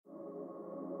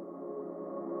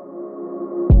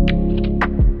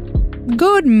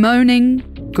Good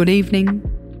morning, good evening,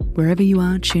 wherever you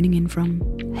are tuning in from.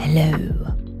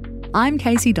 Hello. I'm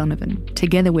Casey Donovan,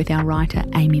 together with our writer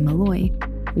Amy Malloy.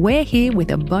 We're here with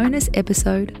a bonus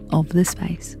episode of The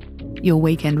Space, your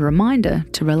weekend reminder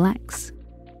to relax,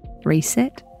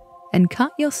 reset, and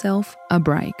cut yourself a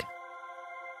break.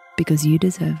 Because you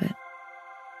deserve it.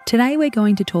 Today we're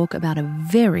going to talk about a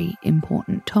very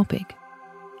important topic,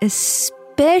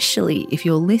 especially if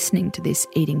you're listening to this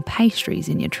eating pastries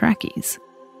in your trackies.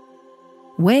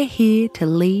 We're here to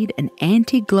lead an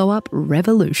anti-glow-up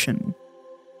revolution.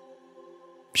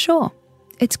 Sure,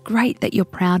 it's great that you're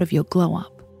proud of your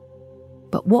glow-up,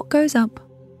 but what goes up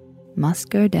must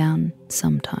go down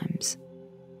sometimes.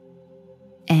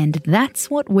 And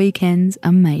that's what weekends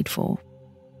are made for.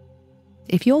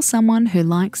 If you're someone who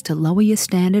likes to lower your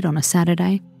standard on a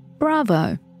Saturday,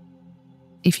 bravo.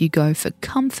 If you go for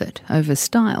comfort over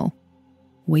style,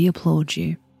 we applaud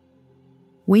you.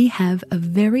 We have a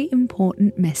very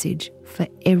important message for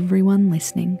everyone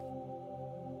listening.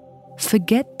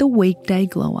 Forget the weekday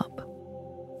glow up.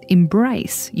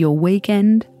 Embrace your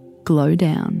weekend glow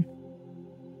down.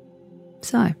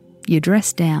 So, you're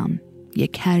dressed down, you're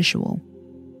casual,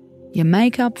 you're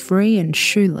makeup free and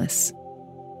shoeless,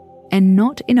 and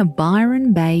not in a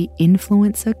Byron Bay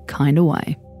influencer kind of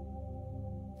way.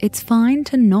 It's fine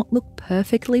to not look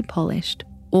perfectly polished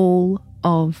all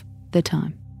of the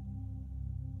time.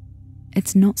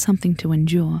 It's not something to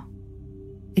endure.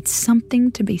 It's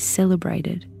something to be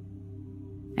celebrated.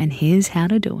 And here's how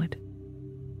to do it.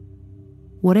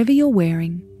 Whatever you're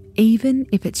wearing, even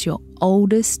if it's your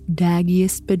oldest,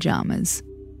 daggiest pajamas,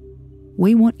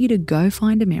 we want you to go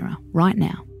find a mirror right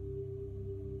now.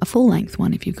 A full-length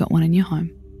one if you've got one in your home.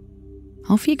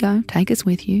 Off you go, take us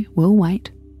with you, we'll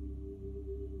wait.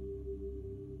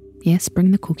 Yes, bring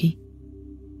the cookie.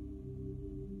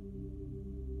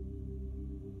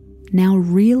 Now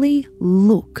really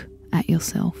look at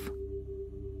yourself.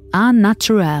 Au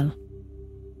naturel.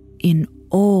 In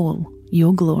all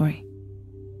your glory.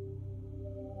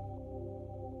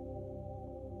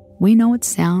 We know it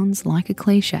sounds like a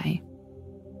cliche,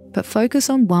 but focus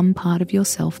on one part of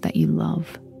yourself that you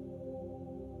love.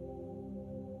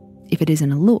 If it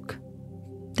isn't a look,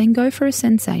 then go for a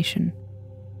sensation.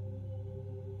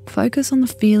 Focus on the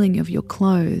feeling of your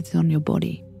clothes on your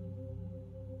body.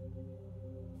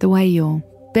 The way your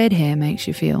bed hair makes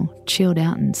you feel chilled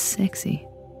out and sexy.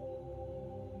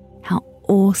 How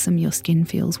awesome your skin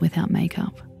feels without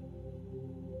makeup.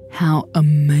 How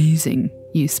amazing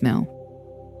you smell.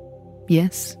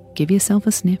 Yes, give yourself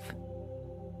a sniff.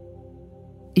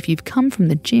 If you've come from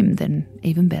the gym, then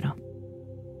even better.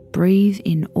 Breathe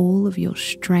in all of your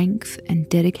strength and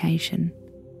dedication.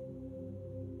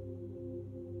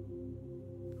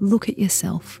 Look at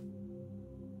yourself.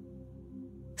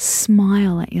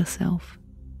 Smile at yourself.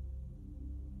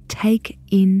 Take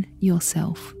in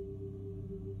yourself.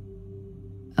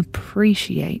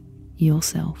 Appreciate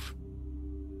yourself.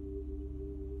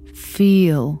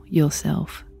 Feel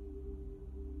yourself.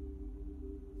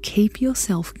 Keep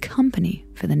yourself company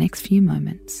for the next few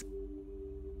moments.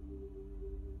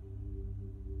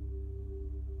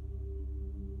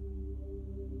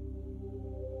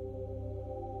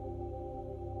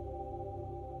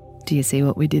 Do you see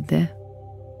what we did there?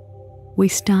 We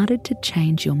started to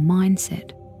change your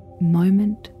mindset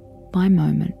moment by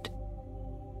moment.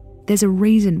 There's a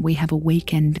reason we have a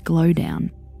weekend glow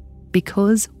down,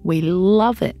 because we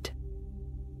love it.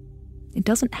 It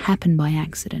doesn't happen by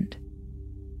accident.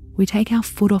 We take our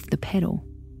foot off the pedal.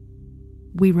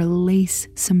 We release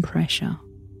some pressure.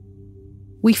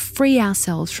 We free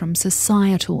ourselves from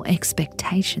societal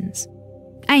expectations.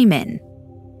 Amen.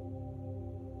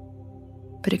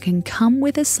 But it can come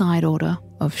with a side order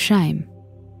of shame.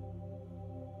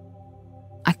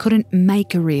 I couldn't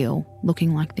make a reel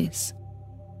looking like this.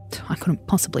 I couldn't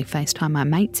possibly FaceTime my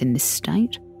mates in this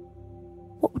state.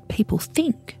 What would people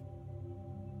think?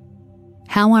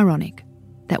 How ironic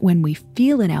that when we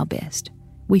feel at our best,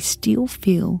 we still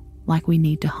feel like we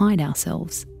need to hide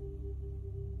ourselves.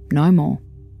 No more.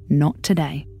 Not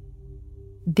today.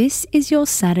 This is your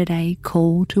Saturday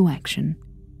call to action.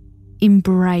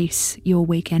 Embrace your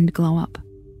weekend glow up.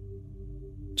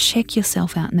 Check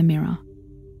yourself out in the mirror.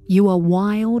 You are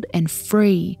wild and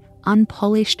free,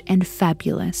 unpolished and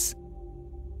fabulous.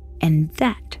 And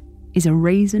that is a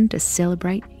reason to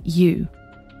celebrate you.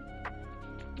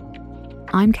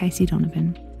 I'm Casey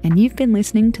Donovan, and you've been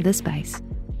listening to The Space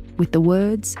with the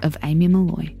words of Amy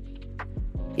Malloy.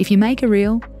 If you make a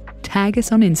reel, tag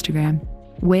us on Instagram.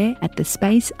 We're at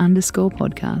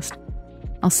 @thespace_podcast.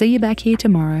 I'll see you back here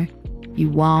tomorrow, you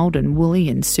wild and woolly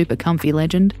and super comfy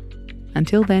legend.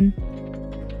 Until then,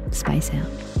 Space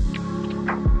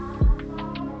out.